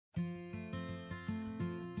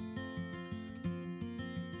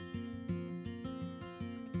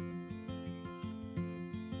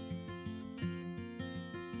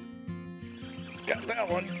Got that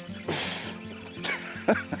one.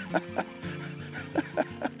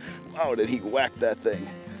 Wow, did he whack that thing.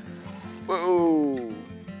 Whoa.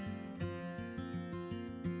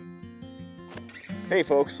 Hey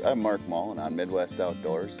folks, I'm Mark Maule and on Midwest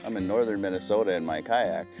Outdoors. I'm in northern Minnesota in my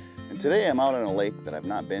kayak, and today I'm out on a lake that I've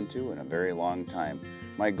not been to in a very long time.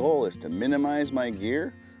 My goal is to minimize my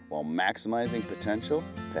gear while maximizing potential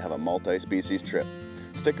to have a multi-species trip.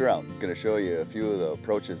 Stick around, I'm going to show you a few of the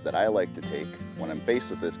approaches that I like to take when I'm faced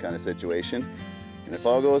with this kind of situation. And if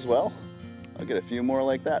all goes well, I'll get a few more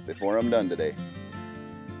like that before I'm done today.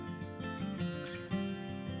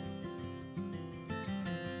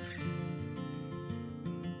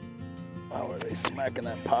 How are they smacking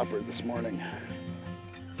that popper this morning?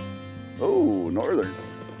 Oh, northern,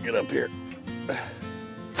 get up here.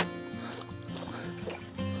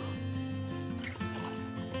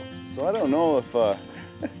 So I don't know if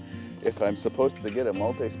I'm supposed to get a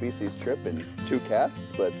multi-species trip in 2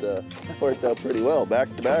 casts, but it worked out pretty well.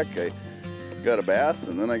 Back to back, I got a bass,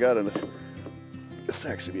 and then I got this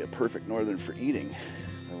actually be a perfect northern for eating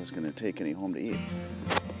if I was going to take any home to eat.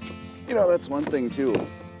 You know, that's one thing too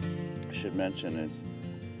I should mention is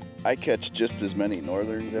I catch just as many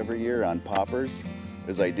northerns every year on poppers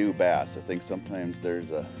as I do bass. I think sometimes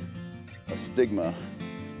there's a stigma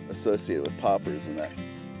associated with poppers and that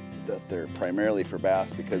they're primarily for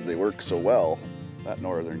bass because they work so well. That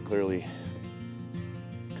northern clearly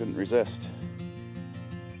couldn't resist.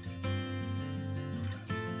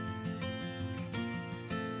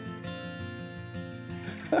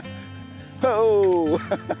 Oh,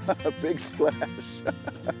 a big splash.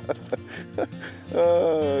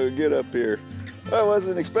 Oh, get up here. I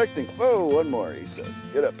wasn't expecting. Oh, one more, he said.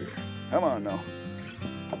 Get up here. Come on now.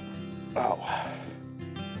 Wow.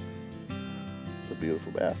 It's a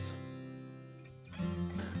beautiful bass.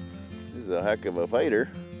 He's a heck of a fighter.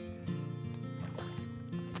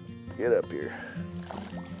 Get up here.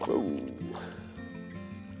 Whoa.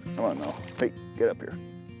 Come on now. Hey, get up here.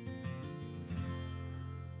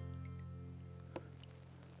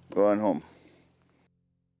 Go on home.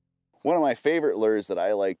 One of my favorite lures that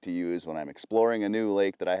I like to use when I'm exploring a new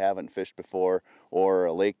lake that I haven't fished before or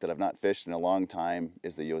a lake that I've not fished in a long time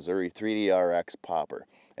is the Yo-Zuri 3DRX popper.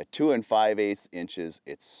 At 2 5/8 inches,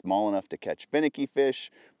 it's small enough to catch finicky fish,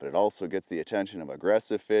 but it also gets the attention of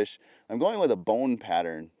aggressive fish. I'm going with a bone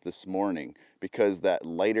pattern this morning because that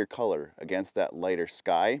lighter color against that lighter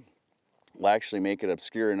sky will actually make it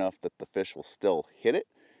obscure enough that the fish will still hit it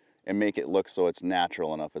and make it look so it's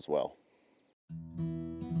natural enough as well.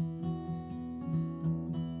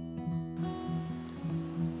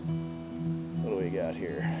 What do we got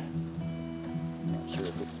here? I'm not sure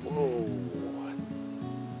if it's, whoa.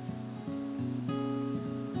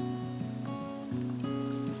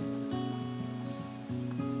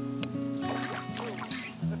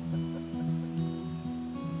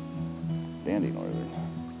 Dandy northern.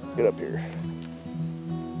 Get up here.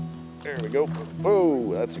 There we go.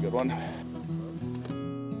 Whoa, that's a good one.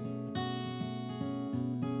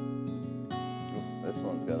 Oh, this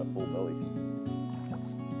one's got a full belly.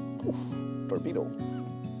 Ooh, torpedo.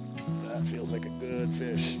 That feels like a good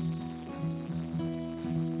fish.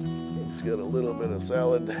 It's got a little bit of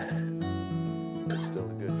salad. It's still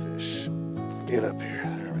a good fish. Get up here.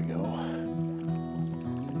 There we go.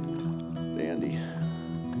 Dandy.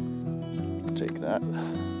 Take that.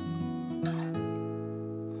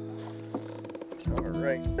 All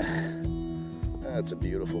right. That's a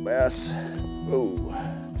beautiful bass. Whoa.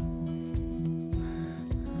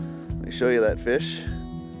 Let me show you that fish.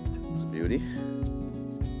 It's a beauty.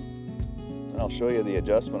 And I'll show you the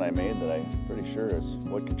adjustment I made that I'm pretty sure is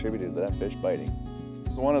what contributed to that fish biting.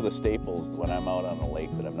 So one of the staples when I'm out on a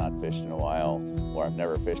lake that I've not fished in a while or I've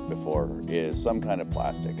never fished before is some kind of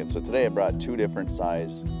plastic. And so today I brought 2 different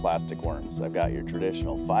size plastic worms. I've got your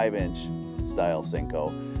traditional 5-inch style Senko,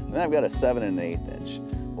 and then I've got a 7 1/8 inch.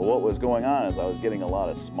 Well, what was going on is I was getting a lot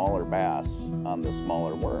of smaller bass on the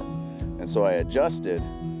smaller worm. And so I adjusted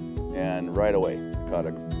and right away caught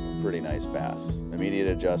a pretty nice bass. Immediate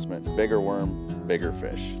adjustment, bigger worm, bigger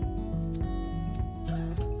fish.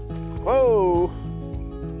 Whoa,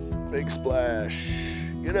 big splash.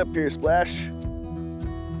 Get up here, Splash.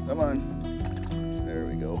 Come on. There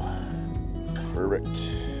we go. Perfect.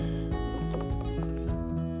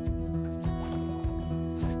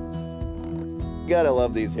 Gotta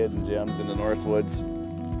love these hidden gems in the Northwoods.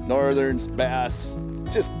 Northerns, bass,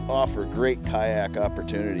 just offer great kayak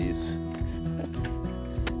opportunities.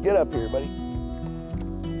 Get up here, buddy.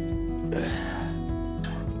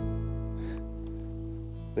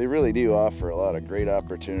 They really do offer a lot of great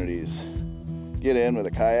opportunities. Get in with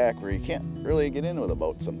a kayak where you can't really get in with a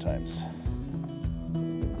boat sometimes.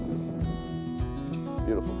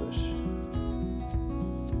 Beautiful fish.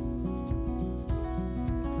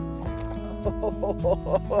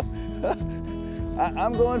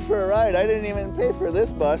 I'm going for a ride. I didn't even pay for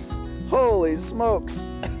this bus. Holy smokes.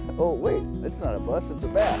 Oh wait, it's not a bus, it's a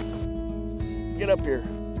bass. Get up here.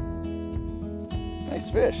 Nice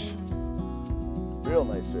fish. Real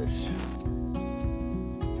nice fish.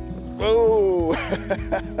 Whoa!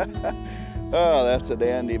 Oh, that's a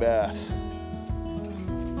dandy bass.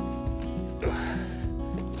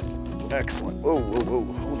 Excellent. Whoa, whoa,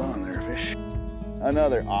 whoa. Hold on there, fish.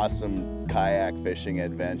 Another awesome kayak fishing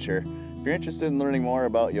adventure. If you're interested in learning more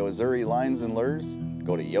about Yo-Zuri lines and lures,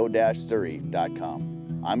 go to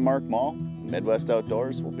yo-zuri.com. I'm Mark Maule, Midwest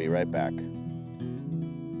Outdoors. We'll be right back.